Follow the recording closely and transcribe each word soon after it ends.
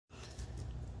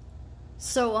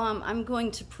So I'm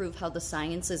going to prove how the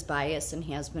science is biased and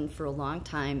has been for a long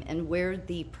time, and where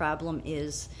the problem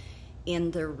is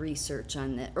in their research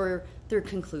on that, or their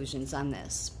conclusions on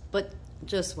this. But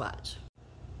just watch.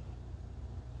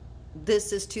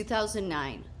 This is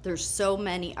 2009. There's so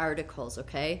many articles,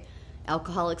 okay?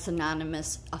 Alcoholics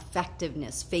Anonymous,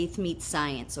 effectiveness, faith meets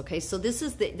science, okay? So this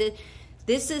is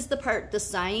the part the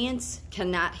science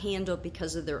cannot handle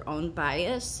because of their own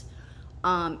bias.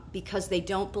 Because they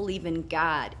don't believe in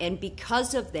God. And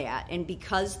because of that, and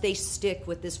because they stick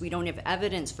with this, we don't have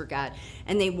evidence for God,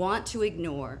 and they want to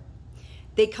ignore,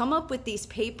 they come up with these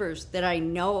papers that I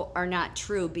know are not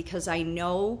true, because I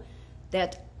know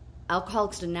that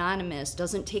Alcoholics Anonymous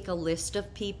doesn't take a list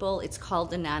of people. It's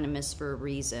called anonymous for a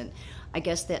reason. I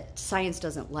guess that science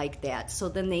doesn't like that. So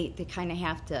then they kind of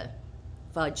have to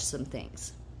fudge some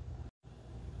things.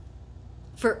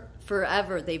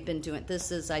 Forever they've been doing,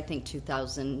 this is I think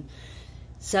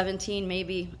 2017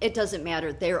 maybe, it doesn't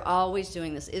matter, they're always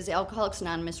doing this. Is Alcoholics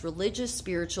Anonymous religious,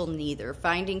 spiritual? Neither.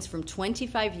 Findings from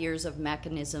 25 years of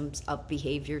mechanisms of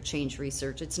behavior change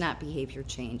research. It's not behavior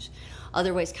change,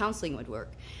 otherwise counseling would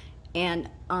work. And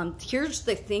here's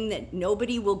the thing that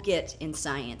nobody will get in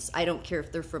science. I don't care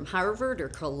if they're from Harvard or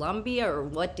Columbia or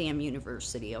what damn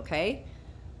university, okay?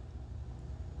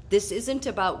 This isn't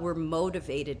about we're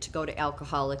motivated to go to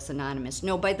Alcoholics Anonymous.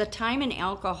 No, by the time an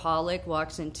alcoholic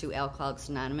walks into Alcoholics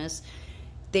Anonymous,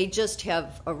 they just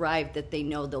have arrived that they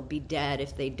know they'll be dead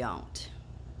if they don't.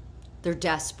 They're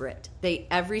desperate.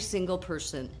 Every single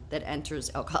person that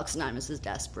enters Alcoholics Anonymous is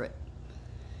desperate.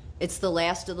 It's the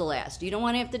last of the last. You don't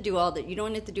want to have to do all that. You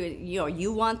don't have to do it. You know,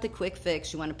 you want the quick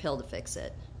fix. You want a pill to fix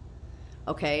it.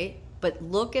 Okay? But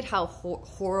look at how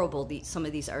horrible some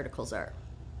of these articles are.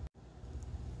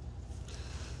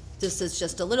 This is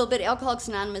just a little bit. Alcoholics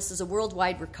Anonymous is a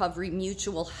worldwide recovery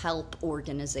mutual help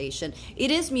organization.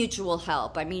 It is mutual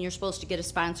help. I mean, you're supposed to get a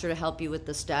sponsor to help you with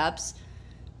the steps.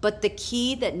 But the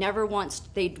key that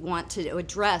they'd want to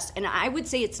address, and I would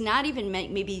say it's not even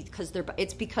maybe because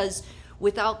it's because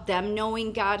without them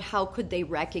knowing God, how could they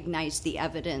recognize the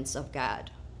evidence of God?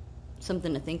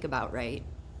 Something to think about, right?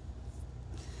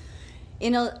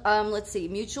 In a, let's see,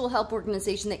 mutual help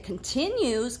organization that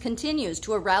continues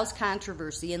to arouse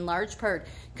controversy. In large part,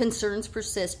 concerns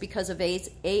persist because of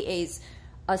AA's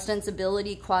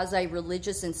ostensibility,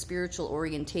 quasi-religious and spiritual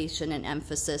orientation and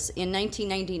emphasis. In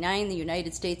 1999, the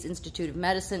United States Institute of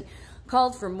Medicine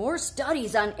called for more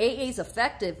studies on AA's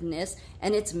effectiveness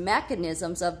and its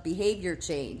mechanisms of behavior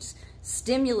change,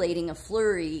 stimulating a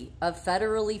flurry of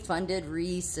federally funded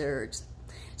research.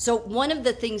 So one of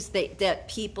the things that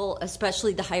people,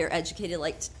 especially the higher educated,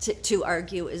 like to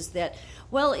argue is that,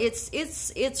 well,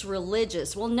 it's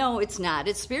religious. Well, no, it's not.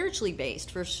 It's spiritually based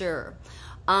for sure,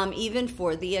 even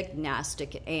for the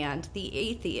agnostic and the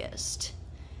atheist.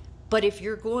 But if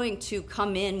you're going to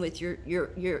come in with your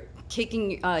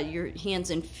kicking your hands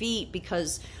and feet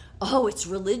because, oh, it's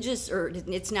religious, or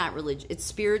it's not religious, it's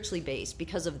spiritually based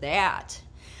because of that,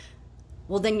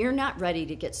 well, then you're not ready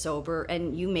to get sober,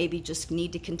 and you maybe just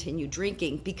need to continue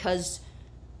drinking, because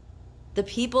the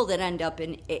people that end up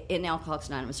in Alcoholics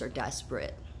Anonymous are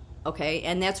desperate, okay?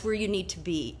 And that's where you need to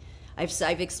be.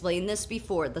 I've explained this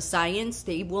before. The science,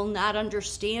 they will not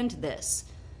understand this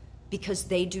because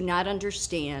they do not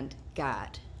understand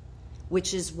God,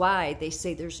 which is why they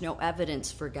say there's no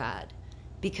evidence for God,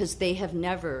 because they have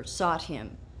never sought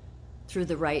him through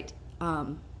the right,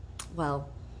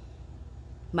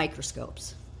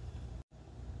 microscopes.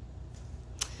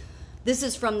 This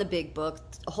is from the big book,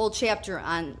 a whole chapter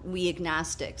on we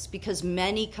agnostics, because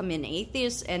many come in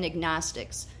atheists and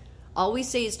agnostics. All we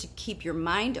say is to keep your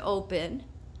mind open.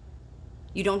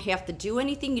 You don't have to do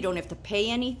anything. You don't have to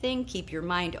pay anything. Keep your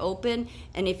mind open.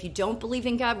 And if you don't believe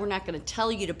in God, we're not going to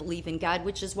tell you to believe in God,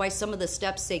 which is why some of the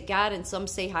steps say God and some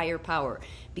say higher power,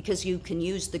 because you can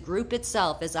use the group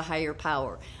itself as a higher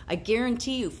power. I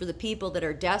guarantee you, for the people that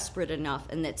are desperate enough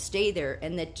and that stay there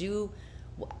and that do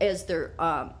as their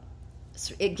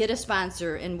get a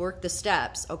sponsor and work the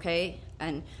steps, okay,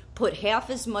 and put half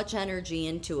as much energy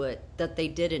into it that they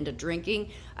did into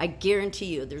drinking, I guarantee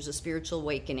you there's a spiritual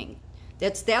awakening.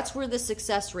 That's where the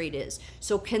success rate is.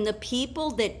 So can the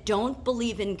people that don't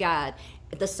believe in God,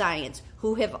 the science,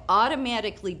 who have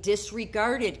automatically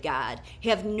disregarded God,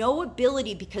 have no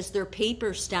ability because their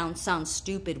papers sound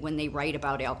stupid when they write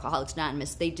about Alcoholics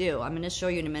Anonymous? They do. I'm going to show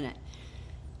you in a minute.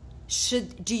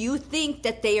 Do you think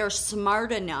that they are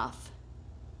smart enough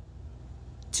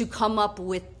to come up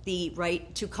with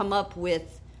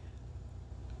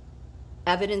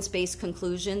evidence-based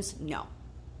conclusions? No.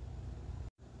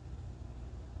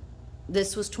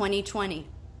 This was 2020.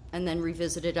 and then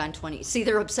revisit it on 20. See,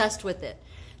 they're obsessed with it.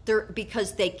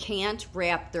 Because they can't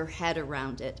wrap their head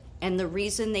around it. And the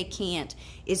reason they can't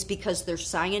is because their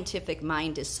scientific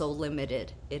mind is so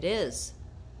limited. It is.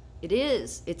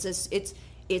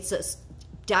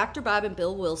 Dr. Bob and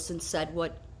Bill Wilson said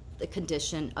what the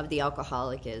condition of the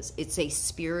alcoholic is. It's a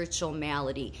spiritual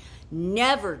malady.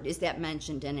 Never is that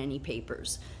mentioned in any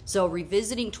papers. So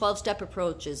revisiting 12-step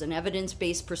approaches, an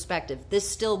evidence-based perspective, this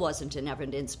still wasn't an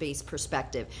evidence-based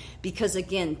perspective because,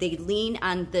 again, they lean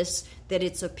on this, that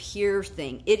it's a pure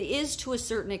thing. It is to a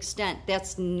certain extent.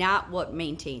 That's not what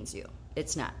maintains you.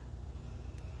 It's not.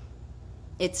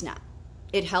 It's not.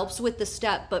 It helps with the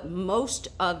step, but most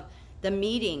of the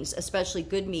meetings, especially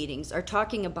good meetings, are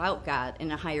talking about God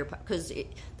in a higher, because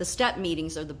the step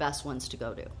meetings are the best ones to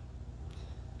go to.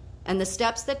 And the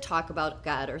steps that talk about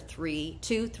God are 2,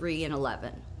 3, and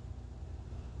 11.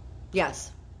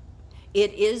 Yes.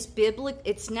 It is biblical.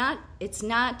 It's not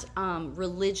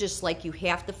religious, like you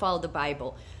have to follow the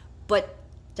Bible. But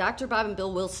Dr. Bob and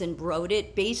Bill Wilson wrote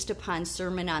it based upon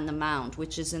Sermon on the Mount,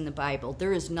 which is in the Bible.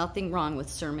 There is nothing wrong with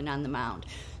Sermon on the Mount.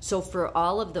 So for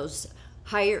all of those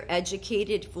higher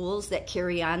educated fools that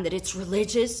carry on that it's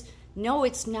religious, no,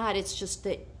 it's not. It's just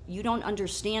that you don't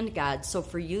understand God. So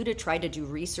for you to try to do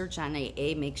research on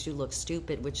AA makes you look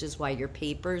stupid, which is why your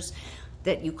papers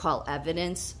that you call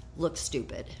evidence look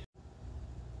stupid.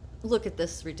 Look at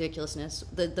this ridiculousness,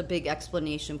 the big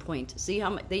explanation point. See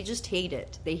how much they just hate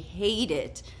it. They hate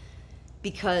it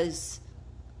because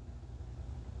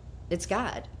it's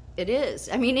God. It is.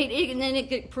 I mean, and then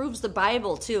it proves the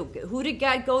Bible, too. Who did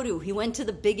God go to? He went to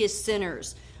the biggest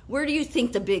sinners. Where do you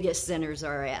think the biggest sinners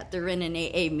are at? They're in an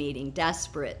AA meeting,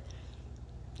 desperate.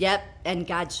 Yep, and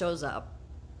God shows up.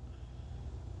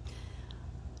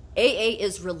 AA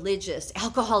is religious.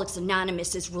 Alcoholics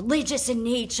Anonymous is religious in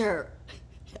nature.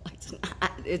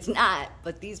 It's not.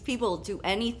 But these people do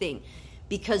anything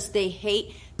because they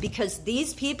hate, because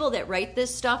these people that write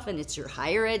this stuff, and it's your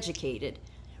higher educated,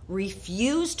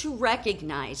 refuse to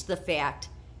recognize the fact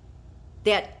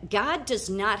that God does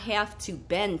not have to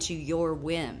bend to your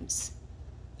whims.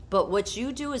 But what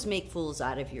you do is make fools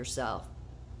out of yourself.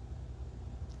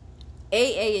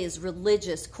 AA is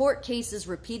religious. Court cases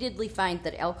repeatedly find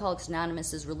that Alcoholics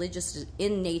Anonymous is religious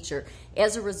in nature.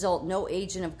 As a result, no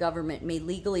agent of government may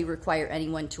legally require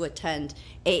anyone to attend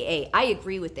AA. I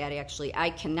agree with that, actually.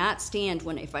 I cannot stand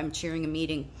if I'm chairing a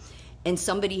meeting and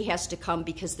somebody has to come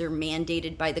because they're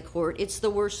mandated by the court. It's the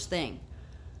worst thing.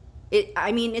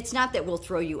 It's not that we'll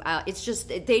throw you out. It's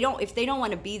just if they don't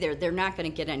want to be there, they're not going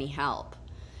to get any help.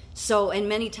 So, and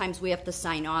many times we have to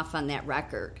sign off on that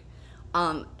record.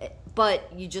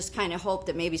 But you just kind of hope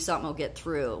that maybe something will get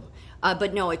through.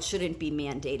 But no, it shouldn't be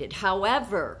mandated.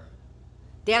 However,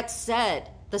 that said,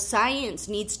 the science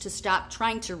needs to stop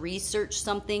trying to research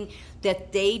something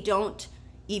that they don't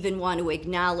even want to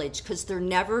acknowledge, because they're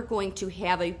never going to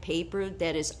have a paper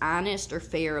that is honest or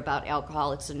fair about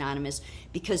Alcoholics Anonymous,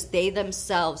 because they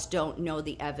themselves don't know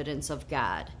the evidence of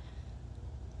God.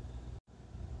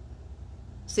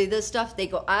 See, this stuff, they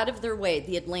go out of their way.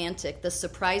 The Atlantic, the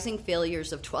surprising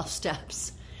failures of 12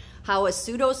 steps. How a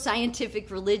pseudo-scientific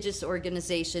religious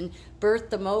organization birthed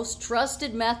the most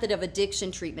trusted method of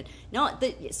addiction treatment. No,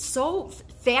 it's so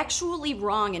factually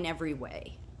wrong in every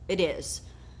way. It is.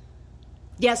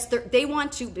 Yes, they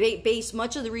want to base,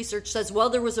 much of the research says, well,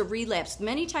 there was a relapse.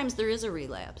 Many times there is a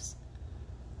relapse.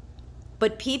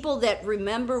 But people that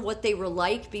remember what they were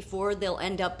like before, they'll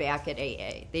end up back at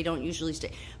AA. They don't usually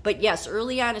stay. But yes,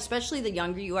 early on, especially the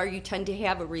younger you are, you tend to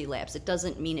have a relapse. It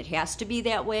doesn't mean it has to be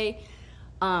that way.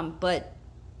 But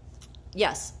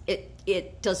yes,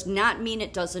 it does not mean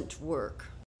it doesn't work.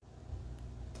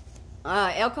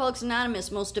 Alcoholics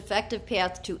Anonymous, most effective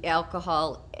path to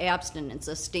alcohol abstinence.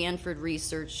 A Stanford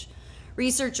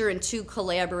researcher and 2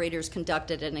 collaborators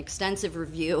conducted an extensive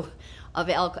review of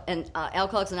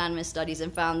Alcoholics Anonymous studies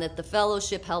and found that the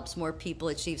fellowship helps more people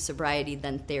achieve sobriety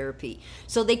than therapy.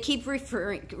 So they keep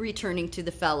returning to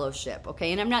the fellowship,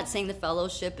 okay? And I'm not saying the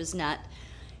fellowship is not,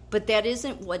 but that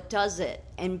isn't what does it.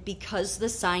 And because the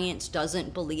science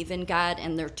doesn't believe in God,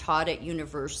 and they're taught at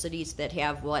universities that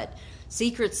have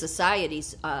secret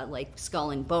societies like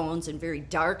Skull and Bones and very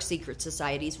dark secret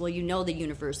societies, well, you know the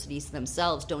universities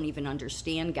themselves don't even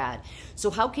understand God. So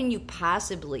how can you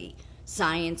possibly,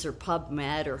 science or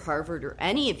PubMed or Harvard or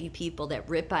any of you people that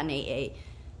rip on AA,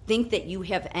 think that you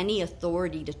have any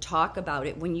authority to talk about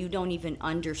it when you don't even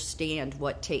understand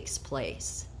what takes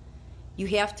place? You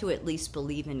have to at least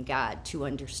believe in God to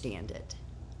understand it.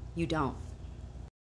 You don't.